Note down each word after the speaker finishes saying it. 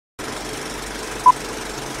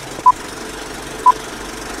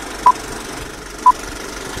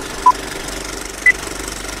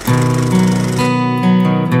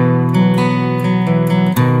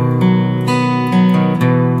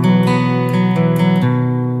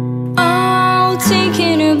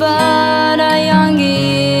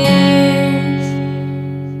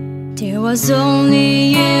was only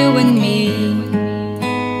you and me.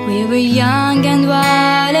 We were young and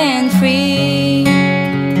wild and free.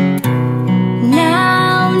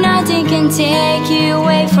 Now nothing can take you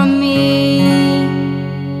away from me.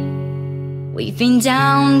 We've been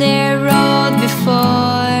down the road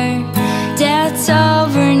before, that's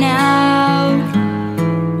over now.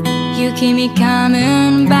 You keep me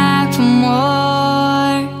coming back for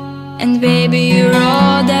more. And baby, you're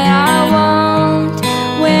all that I want.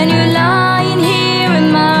 When you're lying here in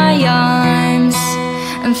my arms,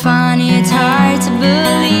 I'm finding it hard to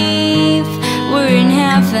believe we're in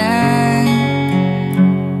heaven.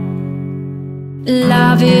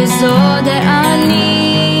 Love is all that I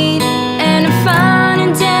need, and I'm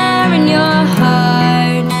finding there in your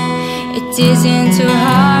heart. It isn't too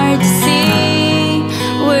hard to see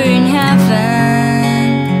we're in heaven.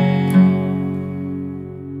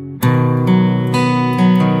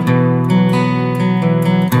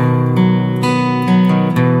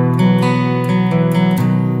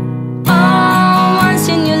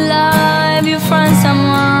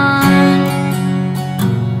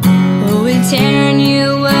 Turn you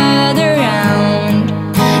world around,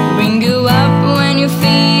 bring you up when you're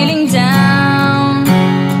feeling down.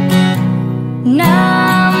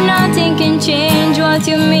 Now nothing can change what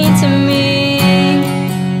you mean to me.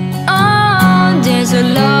 Oh, there's a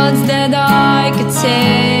lot that I could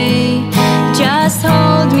say. Just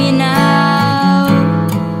hold me now,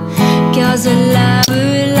 'cause I love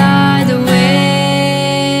will light the way.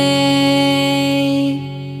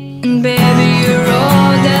 And baby, you're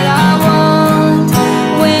all that I want.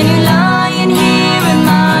 When you're lying here in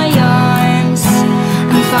my arms,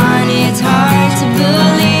 I'm finding it hard to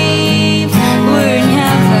believe we're in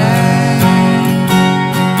heaven.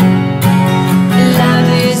 Love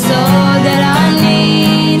is all that I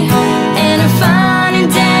need, and I'm finding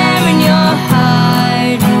there in your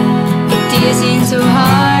heart. It isn't too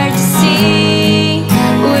hard to see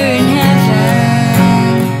we're in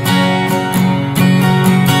heaven.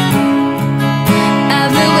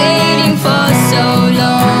 I've been waiting for so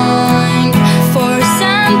long for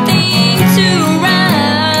something to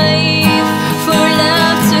arrive, for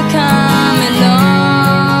love to come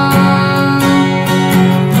along.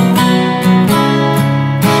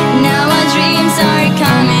 Now our dreams are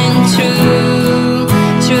coming true,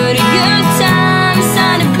 through the good times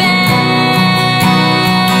and the bad.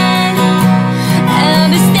 I'll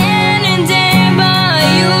be standing there by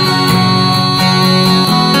you.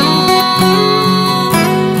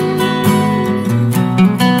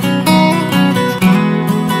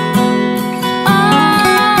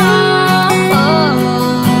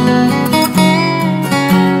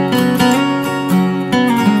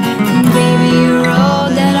 Baby, you're all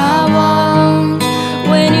that I want.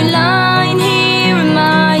 When you're lying here in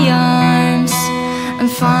my arms, I'm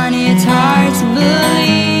finding it hard to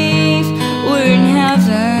believe we're in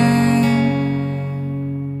heaven.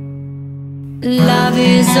 Love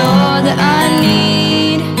is all that I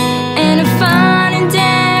need, and I'm finding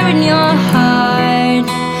there in your heart.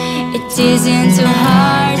 It isn't too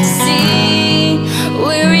hard